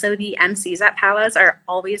 And also the MCs at powwows are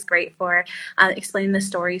always great for explaining the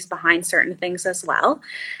stories behind certain things as well.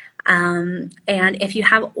 And if you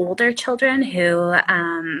have older children who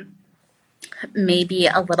maybe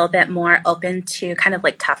a little bit more open to kind of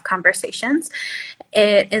like tough conversations,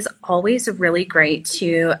 it is always really great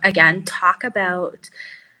to, again, talk about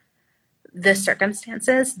the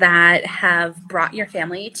circumstances that have brought your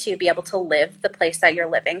family to be able to live the place that you're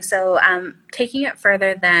living. So taking it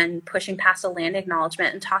further than pushing past a land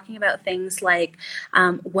acknowledgement and talking about things like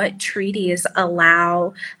what treaties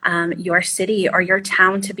allow your city or your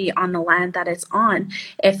town to be on the land that it's on.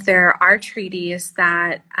 If there are treaties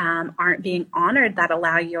that aren't being honored that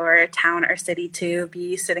allow your town or city to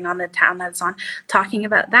be sitting on the town that it's on, talking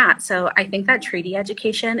about that. So I think that treaty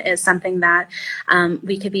education is something that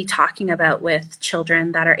we could be talking about with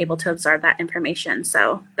children that are able to absorb that information.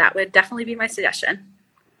 So that would definitely be my suggestion.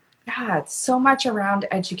 Yeah, it's so much around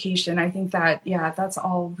education. I think that, that's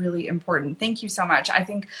all really important. Thank you so much. I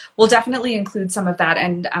think we'll definitely include some of that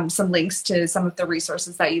and some links to some of the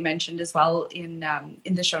resources that you mentioned as well in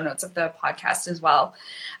the show notes of the podcast as well.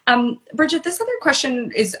 Bridget, this other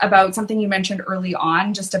question is about something you mentioned early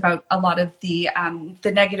on, just about a lot of the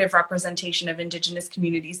negative representation of Indigenous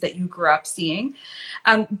communities that you grew up seeing.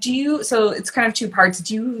 So it's kind of two parts.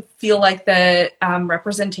 Do you feel like the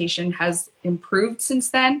representation has improved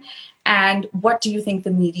since then? And what do you think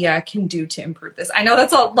the media can do to improve this? I know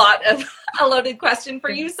that's a loaded question for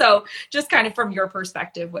you. So just kind of from your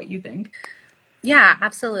perspective, what you think. Yeah,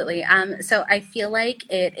 absolutely. So I feel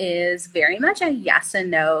like it is very much a yes and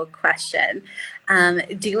no question.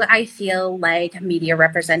 Do I feel like media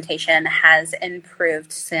representation has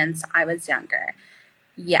improved since I was younger?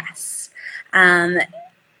 Yes.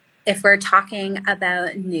 If we're talking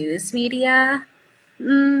about news media,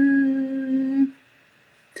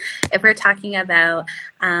 if we're talking about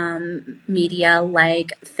media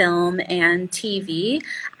like film and TV,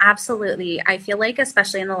 absolutely. I feel like,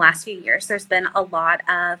 especially in the last few years, there's been a lot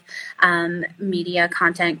of media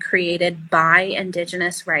content created by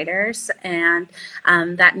Indigenous writers, and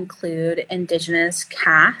that include Indigenous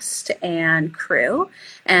cast and crew.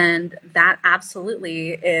 And that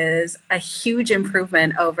absolutely is a huge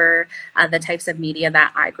improvement over the types of media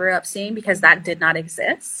that I grew up seeing, because that did not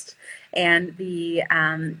exist. And the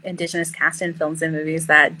Indigenous cast in films and movies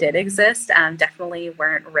that did exist definitely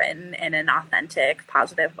weren't written in an authentic,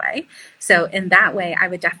 positive way. So in that way, I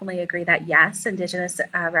would definitely agree that yes, Indigenous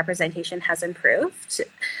representation has improved.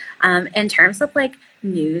 In terms of like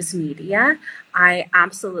news media, I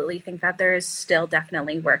absolutely think that there is still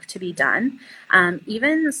definitely work to be done.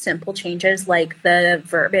 Even simple changes like the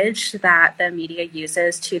verbiage that the media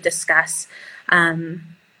uses to discuss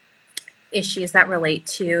issues that relate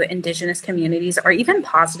to Indigenous communities, or even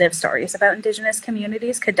positive stories about Indigenous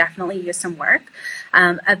communities, could definitely use some work.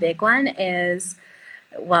 A big one is,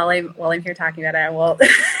 while I'm here talking about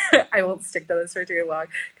it, I won't stick to this for too long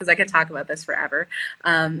because I could talk about this forever.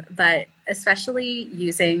 But especially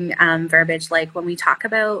using verbiage like when we talk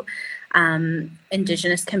about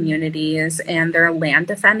Indigenous communities and their land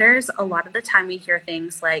defenders, a lot of the time we hear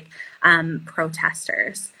things like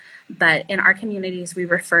protesters. But in our communities, we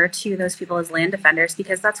refer to those people as land defenders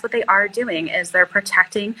because that's what they are doing, is they're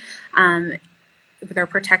protecting our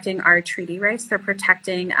treaty rights. They're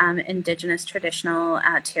protecting Indigenous traditional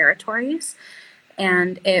territories.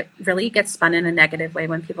 And it really gets spun in a negative way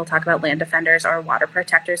when people talk about land defenders or water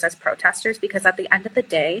protectors as protesters, because at the end of the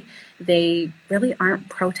day, they really aren't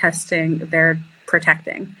protesting, they're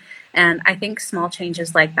protecting. And I think small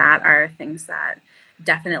changes like that are things that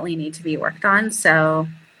definitely need to be worked on. So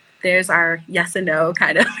there's our yes and no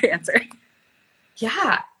kind of answer.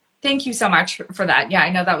 Yeah. Thank you so much for that. Yeah,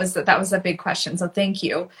 I know that was a big question. So thank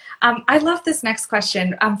you. I love this next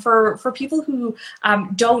question. For people who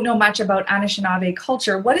don't know much about Anishinaabe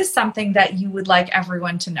culture, what is something that you would like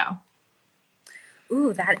everyone to know?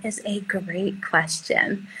 Ooh, that is a great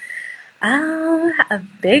question. A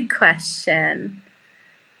big question.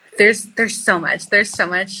 There's so much.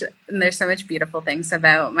 And there's so much beautiful things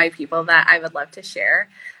about my people that I would love to share.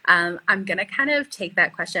 I'm gonna kind of take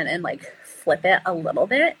that question and like flip it a little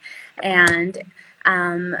bit and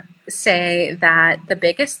say that the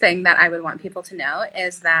biggest thing that I would want people to know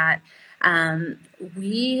is that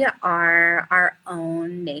we are our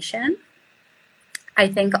own nation. I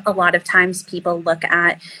think a lot of times people look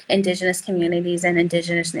at Indigenous communities and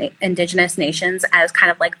Indigenous nations as kind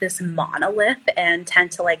of like this monolith and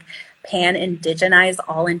tend to like pan-indigenize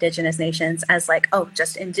all Indigenous nations as like, oh,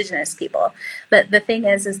 just Indigenous people. But the thing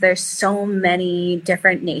is there's so many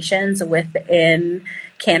different nations within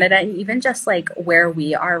Canada and even just like where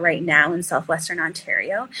we are right now in Southwestern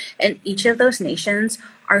Ontario. And each of those nations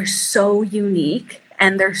are so unique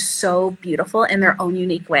and they're so beautiful in their own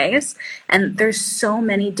unique ways. And there's so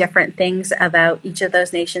many different things about each of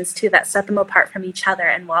those nations too that set them apart from each other.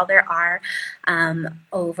 And while there are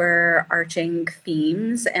overarching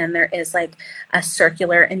themes and there is like a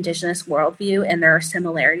circular Indigenous worldview and there are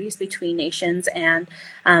similarities between nations and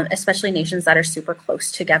especially nations that are super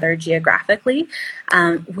close together geographically,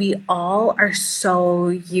 we all are so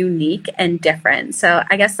unique and different. So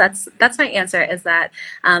I guess that's my answer, is that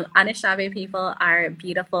Anishinaabe people are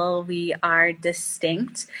beautiful, we are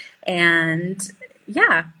distinct, and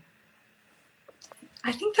yeah.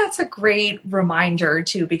 I think that's a great reminder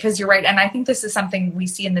too, because you're right. And I think this is something we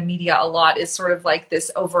see in the media a lot, is sort of like this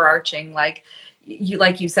overarching, like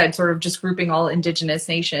you said, sort of just grouping all Indigenous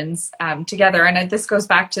nations together. And this goes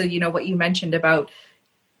back to, what you mentioned about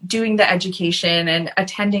doing the education and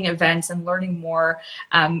attending events and learning more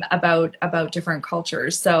about different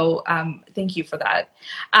cultures. So thank you for that.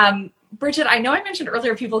 Bridget, I know I mentioned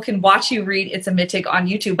earlier people can watch you read It's a Mitig on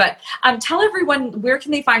YouTube, but tell everyone, where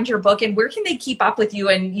can they find your book and where can they keep up with you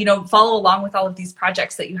and, follow along with all of these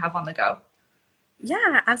projects that you have on the go?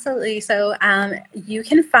 Yeah, absolutely. So you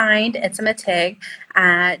can find It's a Mitig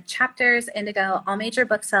at Chapters, Indigo, all major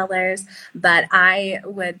booksellers, but I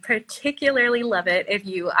would particularly love it if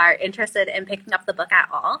you are interested in picking up the book at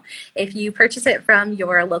all. If you purchase it from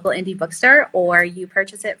your local indie bookstore or you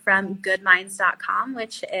purchase it from goodminds.com,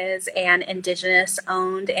 which is an Indigenous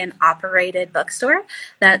owned and operated bookstore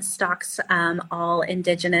that stocks all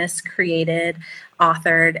Indigenous created,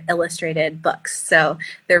 authored, illustrated books. So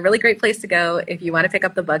they're a really great place to go. If you want to pick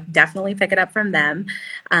up the book, definitely pick it up from them.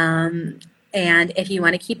 And if you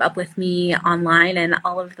want to keep up with me online and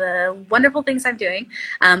all of the wonderful things I'm doing,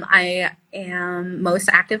 I am most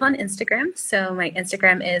active on Instagram. So my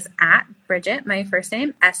Instagram is at Bridget, my first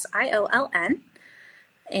name, Sioln.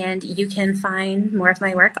 And you can find more of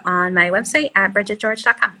my work on my website at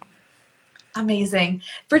bridgetgeorge.com. Amazing.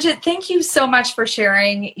 Bridget, thank you so much for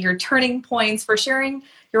sharing your turning points, for sharing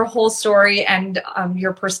your whole story and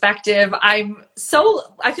your perspective. I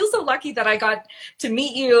feel so lucky that I got to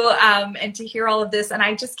meet you and to hear all of this. And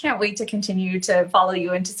I just can't wait to continue to follow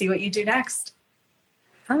you and to see what you do next.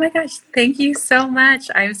 Oh my gosh. Thank you so much.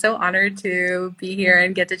 I'm so honored to be here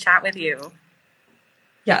and get to chat with you.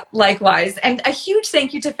 Yeah, likewise. And a huge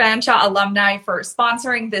thank you to Fanshawe alumni for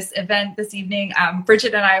sponsoring this event this evening.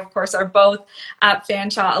 Bridget and I, of course, are both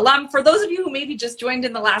Fanshawe alum. For those of you who maybe just joined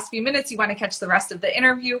in the last few minutes, you want to catch the rest of the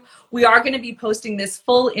interview, we are going to be posting this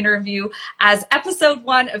full interview as episode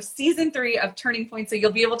 1 of season 3 of Turning Point. So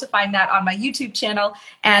you'll be able to find that on my YouTube channel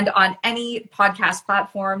and on any podcast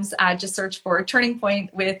platforms. Just search for Turning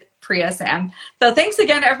Point with Priya Sam. So thanks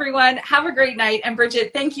again, everyone. Have a great night. And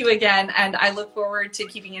Bridget, thank you again. And I look forward to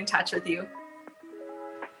keeping in touch with you.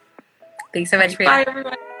 Thanks so much, Priya. Bye,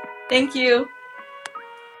 everyone. Thank you.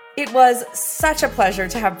 It was such a pleasure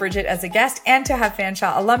to have Bridget as a guest and to have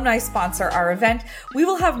Fanshawe alumni sponsor our event. We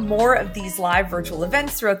will have more of these live virtual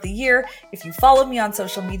events throughout the year. If you follow me on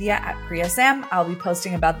social media at Priya Sam, I'll be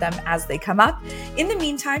posting about them as they come up. In the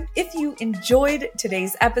meantime, if you enjoyed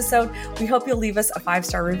today's episode, we hope you'll leave us a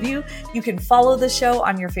 5-star review. You can follow the show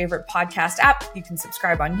on your favorite podcast app. You can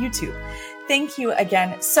subscribe on YouTube. Thank you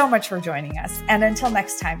again so much for joining us. And until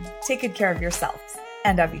next time, take good care of yourselves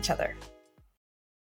and of each other.